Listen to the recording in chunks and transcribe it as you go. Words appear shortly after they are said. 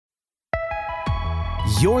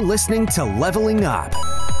You're listening to Leveling Up,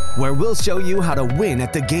 where we'll show you how to win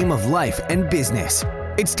at the game of life and business.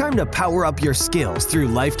 It's time to power up your skills through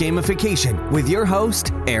life gamification with your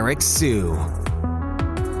host, Eric Siu.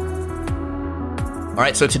 All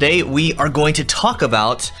right, so today we are going to talk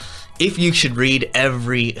about if you should read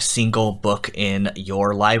every single book in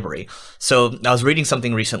your library. So I was reading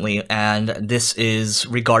something recently, and this is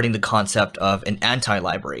regarding the concept of an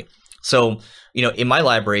anti-library. So, in my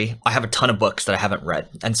library, I have a ton of books that I haven't read.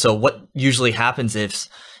 And so what usually happens is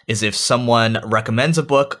if someone recommends a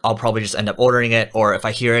book, I'll probably just end up ordering it. Or if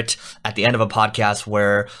I hear it at the end of a podcast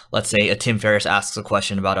where, let's say, a Tim Ferriss asks a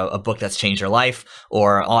question about a book that's changed their life,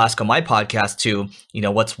 or I'll ask on my podcast too,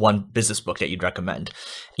 what's one business book that you'd recommend?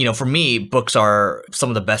 For me, books are some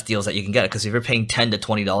of the best deals that you can get, because if you're paying $10 to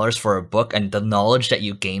 $20 for a book and the knowledge that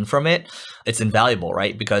you gain from it, it's invaluable,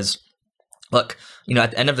 right? Because look,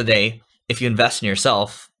 at the end of the day, if you invest in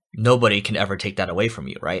yourself, nobody can ever take that away from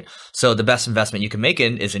you, right? So the best investment you can make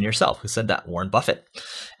is in yourself. Who said that? Warren Buffett.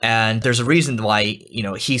 And there's a reason why,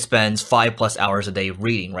 he spends 5+ hours a day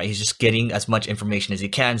reading, right? He's just getting as much information as he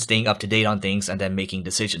can, staying up to date on things, and then making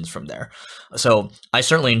decisions from there. So I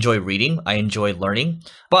certainly enjoy reading. I enjoy learning.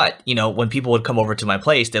 But, when people would come over to my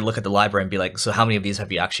place, they'd look at the library and be like, so how many of these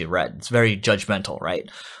have you actually read? It's very judgmental, right?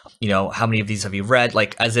 How many of these have you read?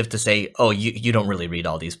 Like, as if to say, oh, you don't really read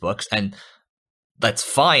all these books. And that's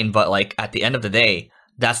fine, but at the end of the day,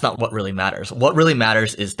 that's not what really matters. What really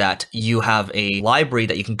matters is that you have a library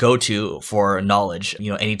that you can go to for knowledge,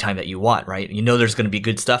 anytime that you want, right? There's going to be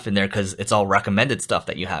good stuff in there because it's all recommended stuff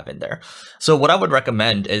that you have in there. So what I would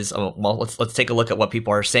recommend is, let's take a look at what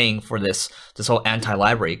people are saying for this whole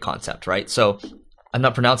anti-library concept, right? So I'm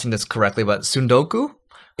not pronouncing this correctly, but sundoku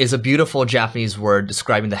is a beautiful Japanese word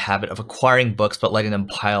describing the habit of acquiring books but letting them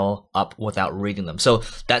pile up without reading them. So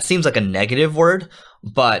that seems like a negative word,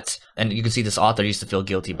 and you can see this author used to feel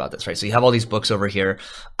guilty about this, right? So you have all these books over here.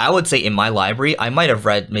 I would say in my library, I might have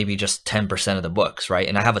read maybe just 10% of the books, right?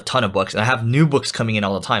 And I have a ton of books, and I have new books coming in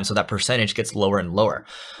all the time, so that percentage gets lower and lower.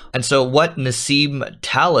 And so what Nassim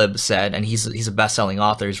Taleb said, and he's a best-selling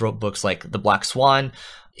author, he's wrote books like The Black Swan,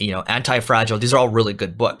 Anti-Fragile, these are all really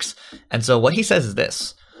good books. And so what he says is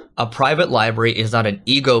this: a private library is not an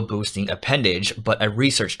ego-boosting appendage, but a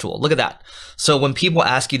research tool. Look at that. So when people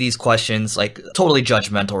ask you these questions, totally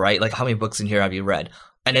judgmental, right? Like, how many books in here have you read?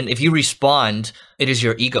 And then if you respond, it is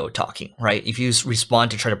your ego talking, right? If you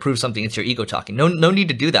respond to try to prove something, it's your ego talking. No need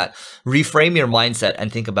to do that. Reframe your mindset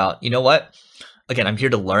and think about, what? Again, I'm here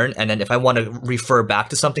to learn. And then if I want to refer back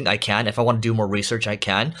to something, I can. If I want to do more research, I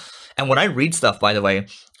can. And when I read stuff, by the way,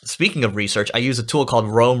 speaking of research, I use a tool called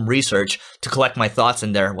Roam Research to collect my thoughts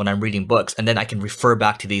in there when I'm reading books, and then I can refer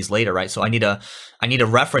back to these later, right? So I need a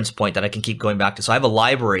reference point that I can keep going back to. So I have a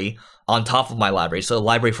library on top of my library. So a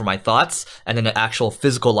library for my thoughts, and then an actual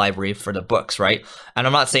physical library for the books, right? And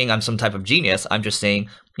I'm not saying I'm some type of genius. I'm just saying,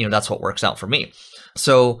 that's what works out for me.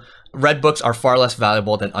 So read books are far less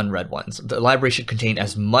valuable than unread ones. The library should contain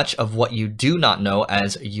as much of what you do not know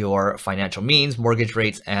as your financial means, mortgage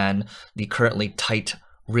rates, and the currently tight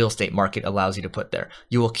real estate market allows you to put there.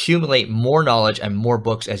 You will accumulate more knowledge and more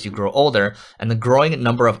books as you grow older, and the growing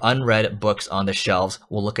number of unread books on the shelves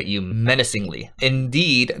will look at you menacingly.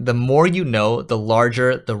 Indeed, the more you know, the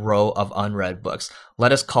larger the row of unread books.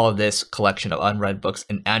 Let us call this collection of unread books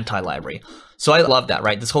an anti-library. So I love that,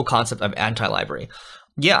 right? This whole concept of anti-library.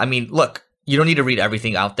 Yeah, look, you don't need to read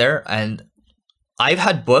everything out there. And I've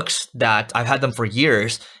had books that I've had them for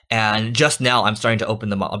years, and just now I'm starting to open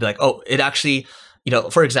them up. I'll be like, oh, it actually,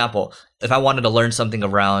 for example, if I wanted to learn something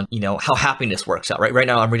around, how happiness works out, right? Right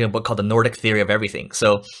now I'm reading a book called The Nordic Theory of Everything.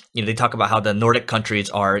 So, they talk about how the Nordic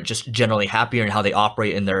countries are just generally happier and how they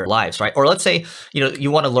operate in their lives, right? Or let's say,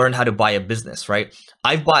 you want to learn how to buy a business, right?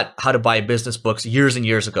 I've bought How to Buy a Business books years and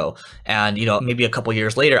years ago. And, maybe a couple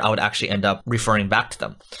years later, I would actually end up referring back to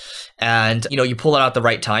them. And, you pull it out at the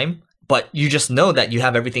right time, but you just know that you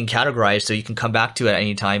have everything categorized so you can come back to it at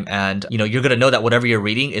any time. And, you're going to know that whatever you're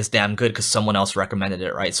reading is damn good because someone else recommended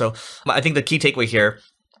it, right? So I think the key takeaway here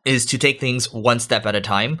is to take things one step at a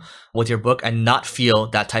time with your book and not feel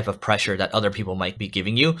that type of pressure that other people might be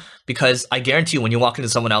giving you. Because I guarantee you, when you walk into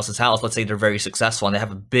someone else's house, let's say they're very successful and they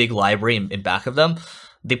have a big library in back of them,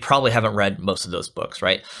 they probably haven't read most of those books,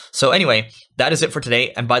 right? So anyway, that is it for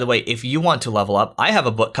today. And by the way, if you want to level up, I have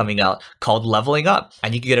a book coming out called Leveling Up,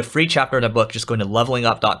 and you can get a free chapter in the book just going to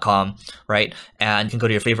levelingup.com, right? And you can go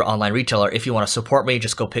to your favorite online retailer. If you want to support me,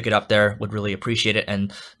 just go pick it up there. Would really appreciate it.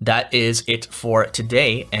 And that is it for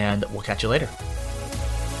today, and we'll catch you later.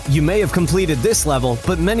 You may have completed this level,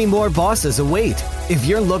 but many more bosses await. If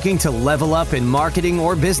you're looking to level up in marketing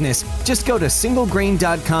or business, just go to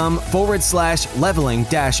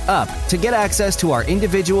singlegrain.com/leveling-up to get access to our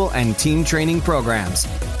individual and team training programs.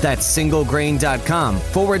 That's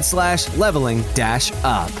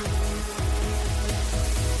singlegrain.com/leveling-up.